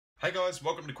Hey guys,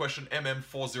 welcome to question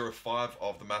MM405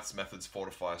 of the Maths Methods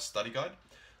Fortify study guide.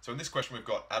 So in this question we've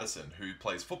got Addison, who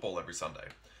plays football every Sunday.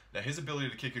 Now his ability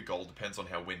to kick a goal depends on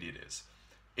how windy it is.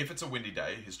 If it's a windy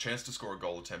day, his chance to score a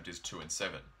goal attempt is 2 in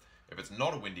 7. If it's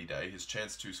not a windy day, his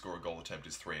chance to score a goal attempt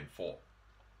is 3 in 4.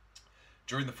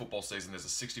 During the football season, there's a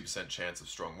 60% chance of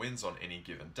strong winds on any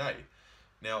given day.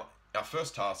 Now, our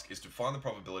first task is to find the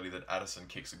probability that Addison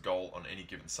kicks a goal on any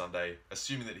given Sunday,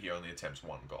 assuming that he only attempts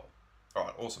one goal.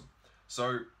 Alright, awesome.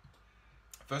 So,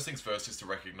 first things first is to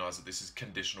recognize that this is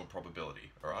conditional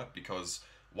probability, alright? Because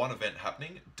one event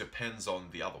happening depends on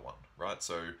the other one, right?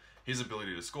 So, his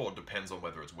ability to score depends on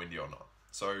whether it's windy or not.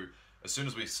 So, as soon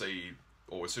as we see,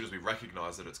 or as soon as we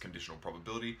recognize that it's conditional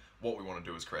probability, what we want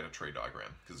to do is create a tree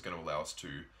diagram, because it's going to allow us to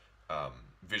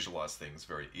visualize things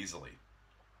very easily.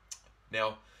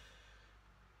 Now,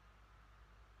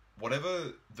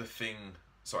 whatever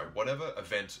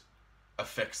event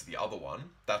affects the other one,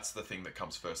 that's the thing that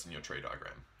comes first in your tree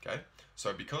diagram, okay?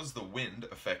 So because the wind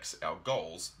affects our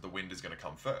goals, the wind is going to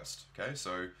come first, okay?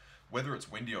 So whether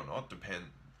it's windy or not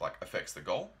affects the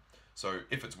goal. So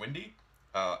if it's windy,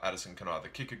 Addison can either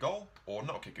kick a goal or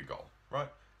not kick a goal, right?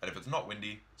 And if it's not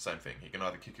windy, same thing. He can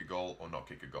either kick a goal or not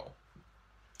kick a goal.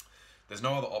 There's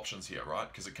no other options here,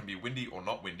 right? Because it can be windy or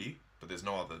not windy, but there's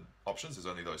no other options. There's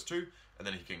only those two. And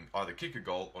then he can either kick a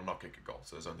goal or not kick a goal.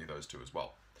 So there's only those two as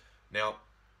well. Now,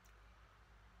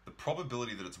 the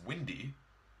probability that it's windy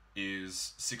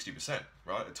is 60%,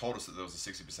 right? It told us that there was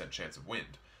a 60% chance of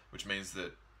wind, which means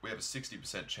that we have a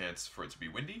 60% chance for it to be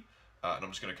windy. And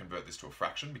I'm just going to convert this to a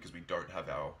fraction because we don't have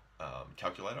our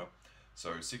calculator.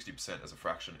 So 60% as a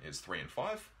fraction is 3 and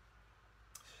 5.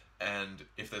 And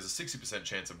if there's a 60%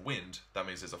 chance of wind, that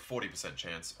means there's a 40%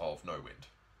 chance of no wind,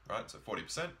 right? So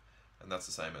 40%, and that's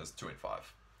the same as 2 and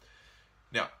 5.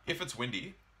 Now, if it's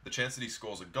windy, the chance that he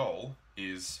scores a goal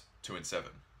is 2 in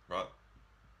 7, right?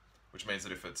 Which means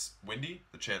that if it's windy,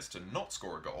 the chance to not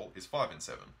score a goal is 5 in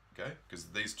 7, okay? Because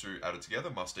these two added together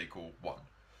must equal 1.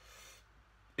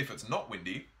 If it's not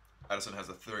windy, Addison has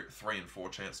a 3 in 4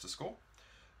 chance to score,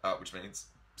 which means,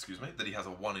 that he has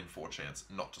a 1 in 4 chance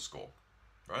not to score,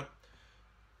 right?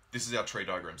 This is our tree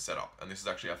diagram setup, and this is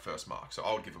actually our first mark. So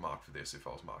I would give a mark for this if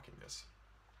I was marking this.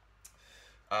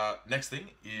 Next thing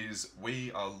is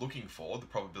we are looking for the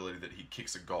probability that he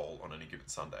kicks a goal on any given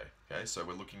Sunday. Okay, so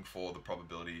we're looking for the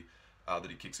probability that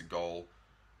he kicks a goal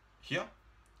here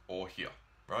or here,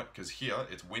 right? Because here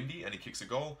it's windy and he kicks a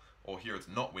goal, or here it's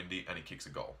not windy and he kicks a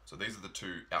goal. So these are the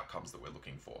two outcomes that we're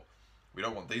looking for. We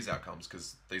don't want these outcomes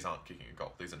because these aren't kicking a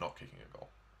goal. These are not kicking a goal.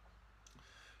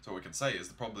 So what we can say is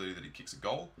the probability that he kicks a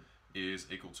goal is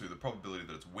equal to the probability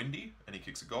that it's windy and he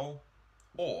kicks a goal,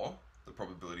 or the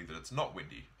probability that it's not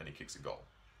windy and he kicks a goal,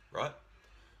 right?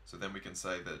 So then we can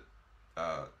say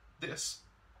that this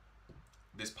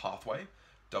pathway,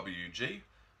 WG,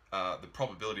 the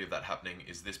probability of that happening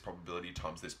is this probability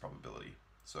times this probability.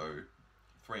 So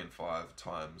 3 and 5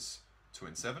 times 2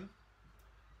 and 7.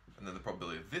 And then the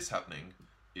probability of this happening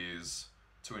is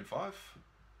 2 and 5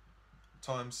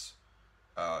 times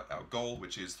our goal,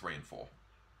 which is 3 and 4.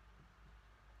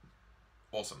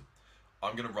 Awesome.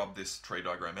 I'm going to rub this tree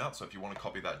diagram out, so if you want to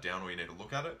copy that down or you need to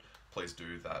look at it, please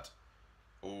do that.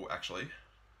 Oh, actually,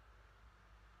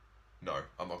 no,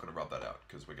 I'm not going to rub that out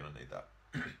because we're going to need that.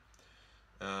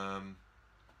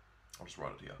 I'll just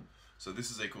write it here. So this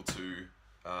is equal to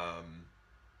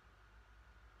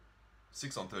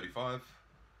 6 on 35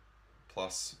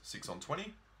 plus 6 on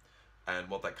 20, and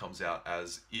what that comes out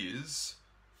as is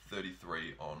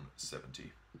 33 on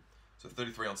 70. So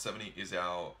 33 on 70 is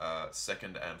our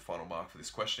second and final mark for this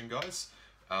question, guys.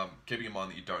 Keeping in mind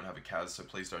that you don't have a CAS, so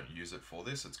please don't use it for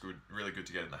this. It's really good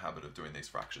to get in the habit of doing these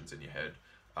fractions in your head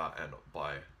and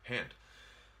by hand.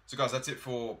 So guys, that's it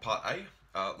for part A.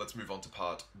 Let's move on to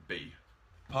part B.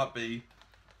 Part B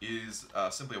is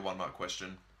simply a 1-mark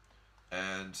question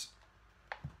and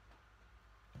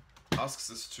asks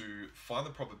us to find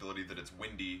the probability that it's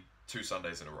windy 2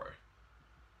 Sundays in a row.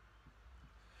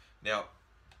 Now,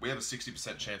 we have a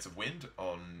 60% chance of wind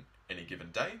on any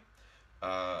given day.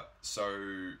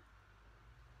 So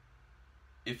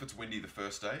if it's windy the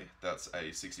first day, that's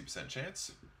a 60%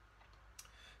 chance.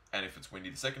 And if it's windy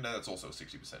the second day, that's also a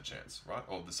 60% chance, right?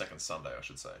 Or the second Sunday, I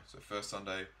should say. So first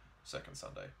Sunday, second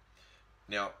Sunday.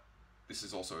 Now, this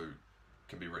is also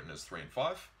can be written as 3 and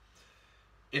 5.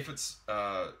 If it's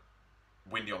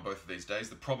windy on both of these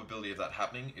days, the probability of that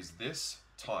happening is this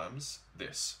times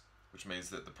this, which means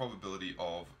that the probability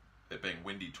of it being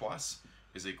windy twice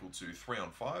is equal to 3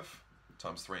 on 5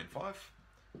 times 3 and 5,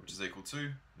 which is equal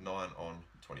to 9 on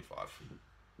 25.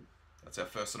 That's our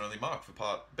first and only mark for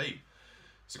part B.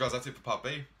 So guys, that's it for part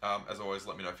B. As always,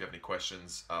 let me know if you have any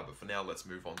questions, but for now, let's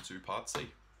move on to part C.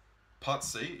 Part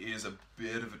C is a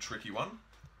bit of a tricky one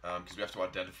because we have to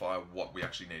identify what we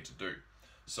actually need to do.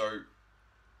 So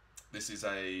this is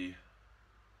a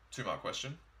 2-mark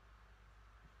question.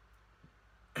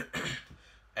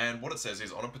 And what it says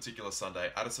is, on a particular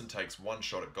Sunday, Addison takes 1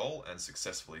 shot at goal and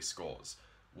successfully scores.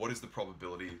 What is the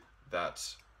probability that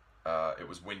it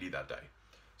was windy that day?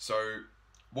 So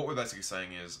what we're basically saying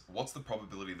is, what's the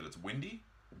probability that it's windy,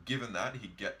 given that he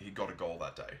got a goal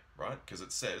that day, right? Because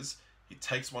it says he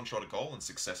takes 1 shot at goal and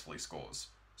successfully scores.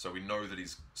 So we know that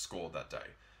he's scored that day.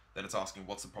 Then it's asking,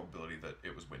 what's the probability that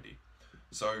it was windy?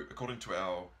 So according to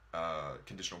our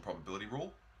conditional probability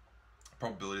rule,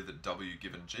 probability that W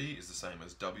given G is the same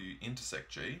as W intersect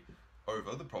G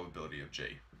over the probability of G.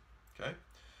 Okay.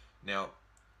 Now,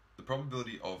 the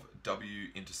probability of W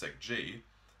intersect G,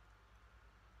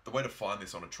 the way to find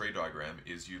this on a tree diagram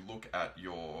is you look at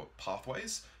your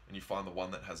pathways and you find the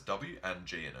one that has W and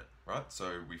G in it, right?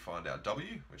 So we find our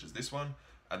W, which is this one,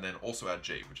 and then also our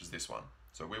G, which is this one.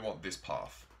 So we want this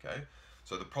path, okay?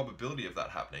 So the probability of that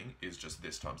happening is just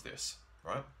this times this,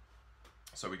 right?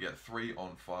 So we get 3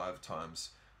 on 5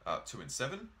 times 2 and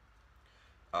 7,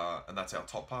 and that's our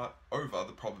top part, over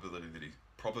the probability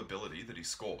that he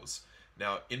scores.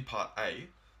 Now in part A,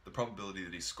 the probability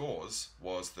that he scores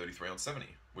was 33 on 70,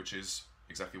 which is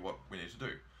exactly what we need to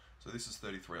do. So this is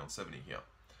 33 on 70 here.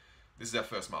 This is our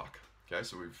first mark. Okay,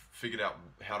 so we've figured out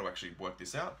how to actually work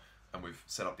this out, and we've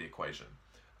set up the equation.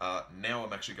 Now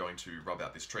I'm actually going to rub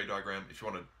out this tree diagram. If you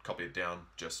want to copy it down,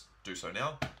 just do so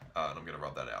now, and I'm going to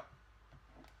rub that out.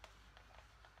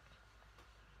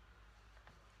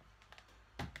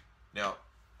 Now,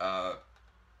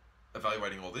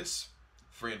 evaluating all this,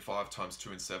 3 and 5 times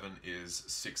 2 and 7 is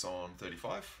 6 on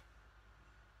 35.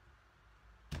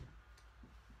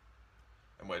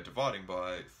 And we're dividing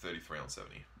by 33 on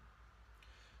 70,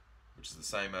 which is the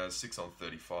same as 6 on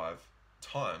 35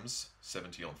 times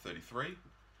 70 on 33.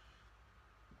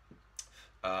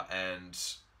 And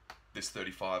this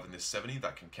 35 and this 70,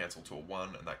 that can cancel to a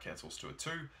 1, and that cancels to a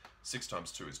 2. 6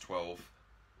 times 2 is 12.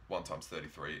 1 times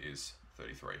 33 is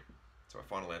 33. So our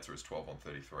final answer is 12 on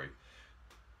 33.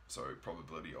 So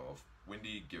probability of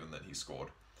windy, given that he scored.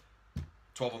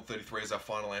 12 on 33 is our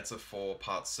final answer for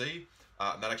part C.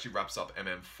 And that actually wraps up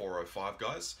MM405,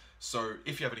 guys. So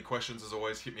if you have any questions, as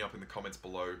always, hit me up in the comments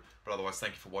below. But otherwise,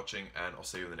 thank you for watching, and I'll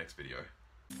see you in the next video.